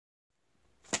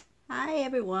Hi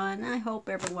everyone. I hope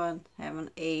everyone's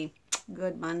having a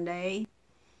good Monday.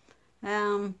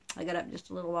 I got up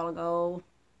just a little while ago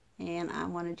and I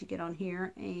wanted to get on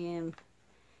here and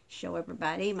show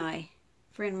everybody my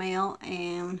friend mail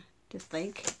and to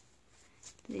thank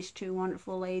these two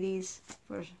wonderful ladies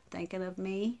for thinking of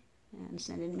me and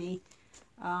sending me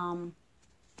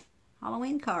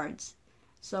Halloween cards.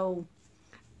 So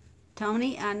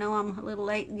Toni, I know I'm a little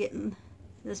late getting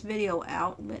this video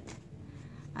out, but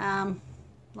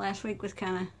last week was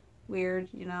kind of weird,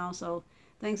 you know, so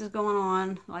things is going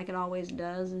on like it always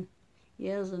does and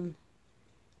is, and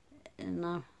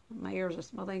my ears are,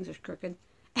 my things are crooked.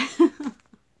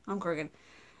 I'm crooked.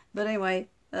 But anyway,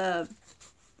 I'm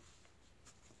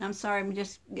sorry I'm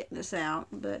just getting this out,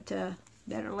 but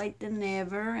better late than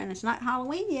never, and it's not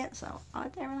Halloween yet, so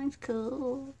everything's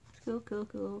cool. It's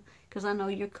cool, because I know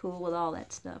you're cool with all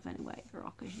that stuff anyway,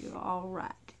 girl, because you're all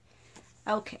right.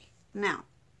 Okay, now,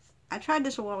 I tried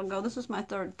this a while ago. This is my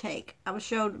third take. I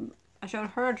showed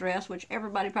her address, which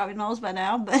everybody probably knows by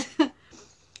now, but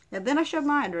and then I showed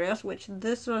my address, which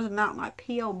this was not my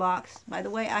P.O. box. By the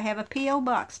way, I have a P.O.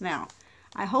 box now.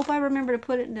 I hope I remember to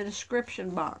put it in the description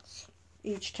box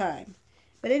each time.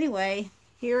 But anyway,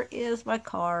 here is my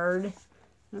card.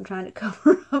 I'm trying to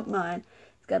cover up mine.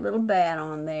 It's got a little bat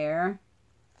on there.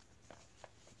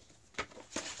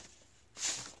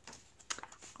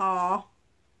 Aw.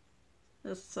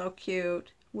 This is so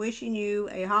cute. Wishing you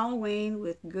a Halloween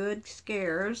with good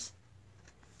scares.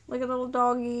 Look at little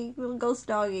doggy, little ghost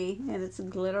doggy. And it's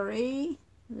glittery.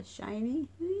 It's shiny.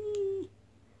 Whee.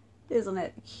 Isn't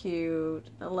it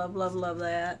cute? I love, love, love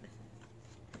that.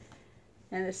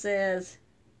 And it says,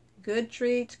 good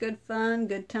treats, good fun,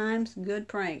 good times, good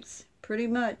pranks. Pretty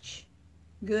much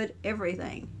good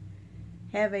everything.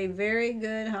 Have a very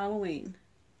good Halloween.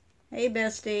 Hey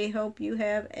bestie, hope you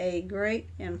have a great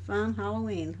and fun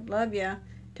Halloween. Love ya,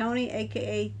 Toni,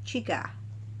 aka Chica.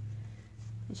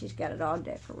 And she's got it all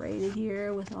decorated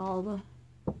here with all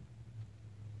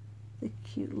the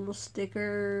cute little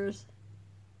stickers.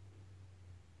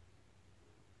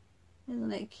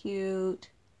 Isn't it cute?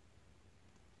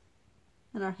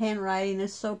 And her handwriting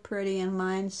is so pretty and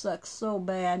mine sucks so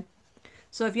bad.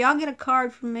 So if y'all get a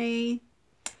card from me,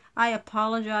 I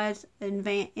apologize in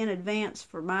advance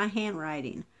for my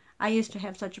handwriting. I used to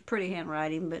have such a pretty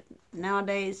handwriting, but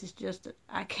nowadays it's just,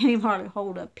 I can't even hardly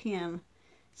hold a pen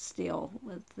still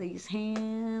with this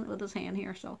hand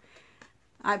here. So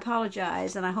I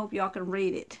apologize, and I hope y'all can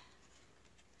read it.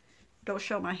 Don't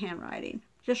show my handwriting.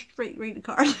 Just read the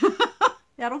card.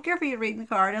 I don't care if you read the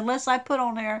card, unless I put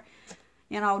on there,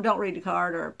 you know, don't read the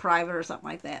card or private or something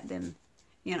like that. Then,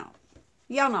 you know,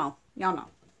 y'all know.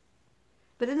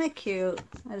 But isn't it cute?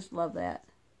 I just love that.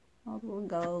 Oh, the little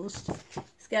ghost.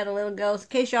 It's got a little ghost. In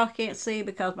case y'all can't see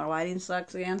because my lighting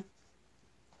sucks again.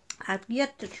 I've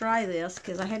yet to try this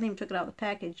because I hadn't even took it out of the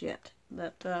package yet.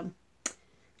 That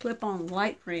clip-on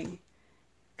light ring.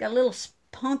 Got a little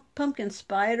pumpkin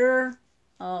spider,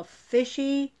 a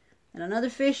fishy, and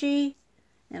another fishy,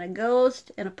 and a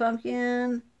ghost, and a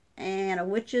pumpkin, and a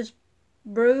witch's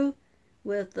brew.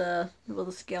 With a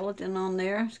skeleton on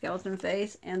there, skeleton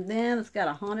face, and then it's got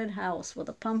a haunted house with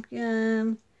a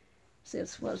pumpkin. See,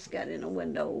 it's what it's got in a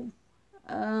window.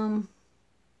 Oh,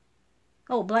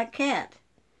 black cat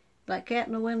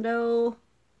in the window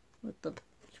with the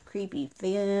creepy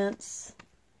fence.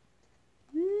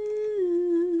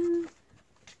 Ooh.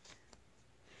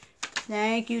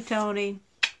 Thank you, Toni.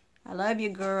 I love you,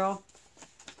 girl,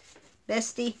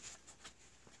 bestie.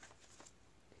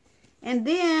 And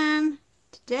then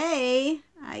today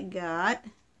I got,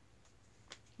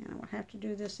 and I will have to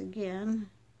do this again.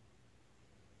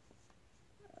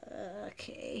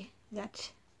 Okay,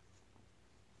 got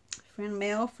friend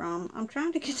mail from, I'm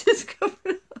trying to get this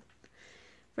covered up,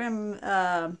 from,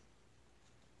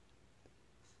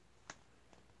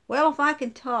 well, if I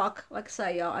can talk, like I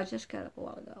say, y'all, I just got up a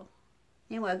while ago.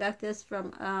 Anyway, I got this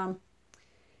from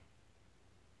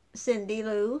Cindy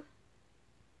Lou.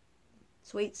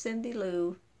 Sweet Cindy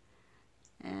Lou.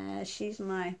 She's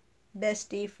my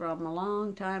bestie from a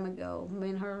long time ago. Me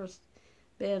and her's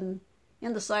been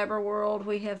in the cyber world.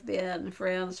 We have been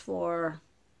friends for,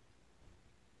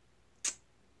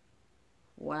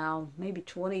 wow, maybe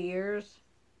 20 years.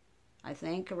 I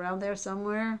think, around there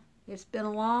somewhere. It's been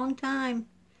a long time.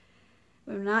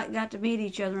 We've not got to meet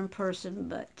each other in person,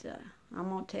 but I'm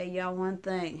going to tell y'all one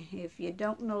thing. If you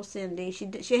don't know Cindy,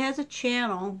 she has a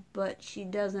channel, but she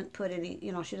doesn't put any,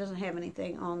 you know, she doesn't have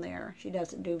anything on there. She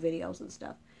doesn't do videos and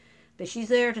stuff. But she's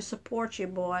there to support you,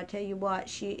 boy. I tell you what,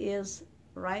 she is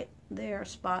right there,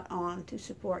 spot on, to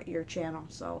support your channel.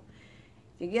 So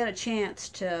if you get a chance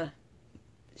to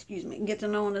excuse me, get to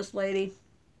know this lady,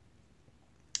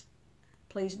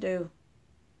 please do.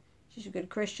 She's a good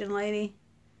Christian lady.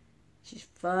 She's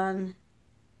fun.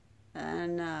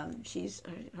 And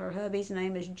her hubby's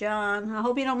name is John. I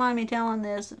hope you don't mind me telling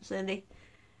this, Cindy.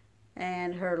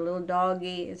 And her little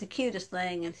doggy is the cutest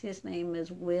thing, and his name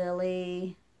is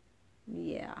Willie.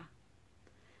 Yeah.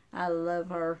 I love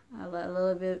her. I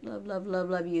love it.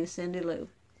 Love you, Cindy Lou.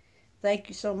 Thank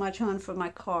you so much, hon, for my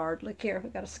card. Look here. We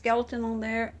got a skeleton on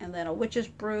there, and then a witch's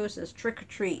brew says trick or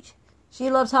treat. She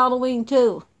loves Halloween,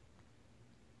 too.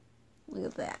 Look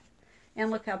at that. And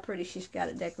look how pretty she's got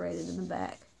it decorated in the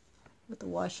back. With the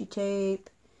washi tape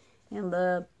and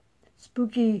the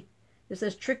spooky. It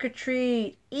says trick or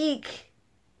treat, eek,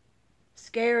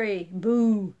 scary,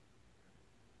 boo.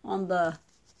 On the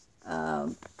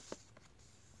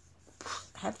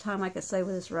half time I could say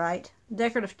with this right.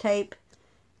 Decorative tape.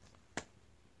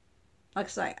 Like I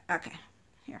say, okay,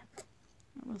 here.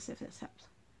 Let's see if this helps.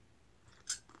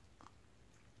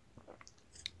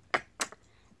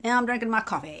 Now I'm drinking my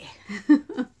coffee.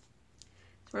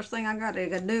 First thing I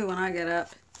gotta do when I get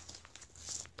up.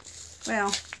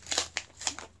 Well,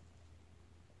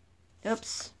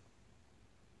 oops.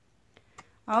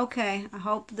 Okay, I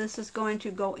hope this is going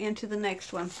to go into the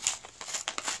next one.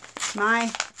 My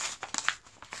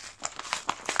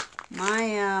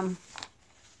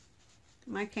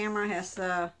camera has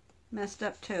messed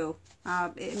up too.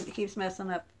 It keeps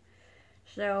messing up.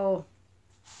 So,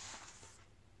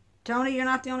 Toni, you're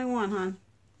not the only one, hon.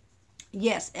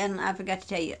 Yes, and I forgot to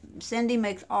tell you, Cindy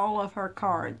makes all of her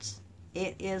cards.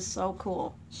 It is so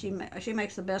cool. She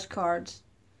makes the best cards.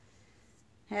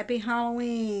 Happy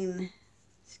Halloween.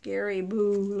 Scary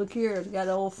boo. Look here, it's got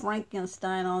old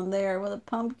Frankenstein on there with a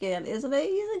pumpkin. Isn't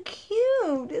it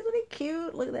cute? Isn't it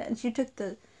cute? Look at that. And she took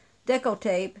the deco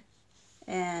tape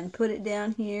and put it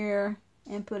down here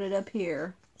and put it up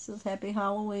here. This is Happy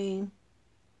Halloween.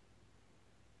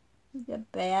 You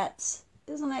got bats.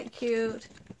 Isn't that cute?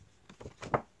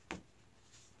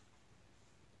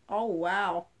 Oh,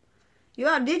 wow. You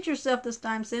outdid yourself this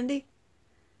time, Cindy.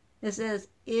 It says,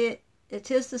 it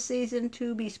is the season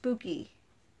to be spooky.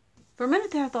 For a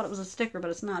minute there, I thought it was a sticker,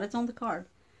 but it's not. It's on the card.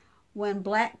 When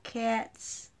black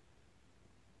cats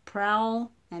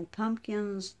prowl and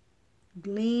pumpkins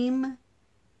gleam,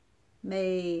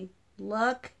 may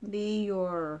luck be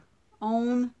your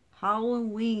own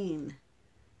Halloween.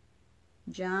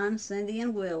 John, Cindy,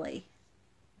 and Willie.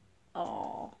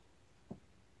 Oh,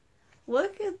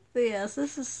 look at this.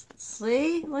 This is,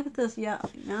 see? Look at this. Yeah,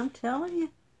 I'm telling you.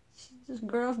 This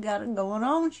girl's got it going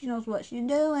on. She knows what she's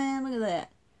doing. Look at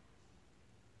that.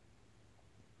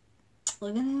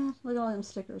 Look at that. Look at all them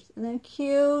stickers. And then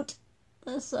cute.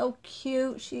 That's so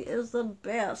cute. She is the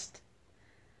best.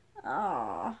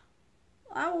 Oh,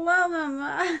 I love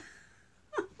them.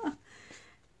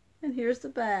 And here's the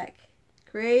back.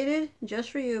 Created just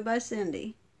for you by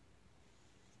Cindy.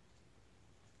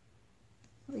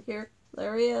 Look here.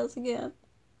 There he is again.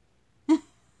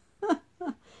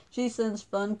 She sends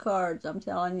fun cards, I'm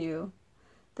telling you.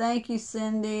 Thank you,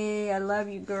 Cindy. I love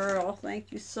you, girl.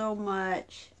 Thank you so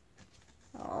much.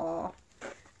 Oh,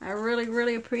 I really,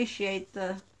 really appreciate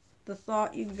the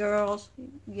thought you girls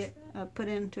get put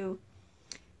into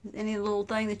any little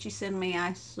thing that you send me.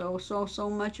 I so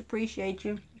much appreciate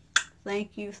you.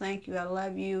 Thank you, thank you. I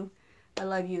love you. I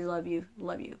love you, love you,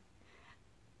 love you.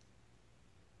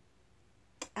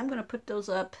 I'm going to put those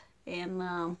up, and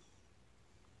I'm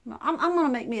going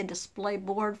to make me a display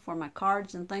board for my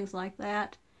cards and things like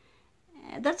that.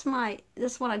 That's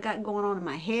what I got going on in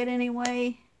my head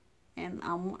anyway, and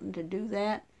I'm wanting to do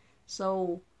that.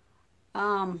 So, yeah,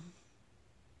 I'm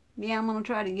going to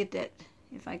try to get that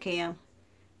if I can.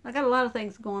 I got a lot of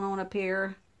things going on up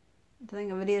here. The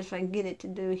thing of it is, if I can get it to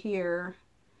do here,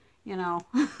 you know.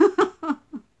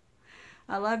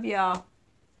 I love y'all.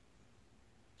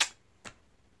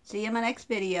 See you in my next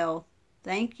video.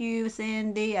 Thank you,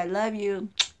 Cindy. I love you.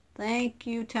 Thank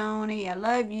you, Toni. I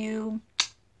love you.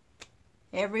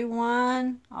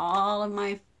 Everyone, all of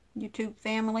my YouTube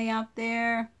family out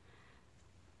there,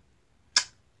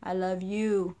 I love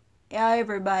you.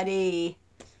 Everybody.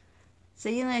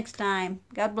 See you next time.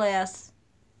 God bless.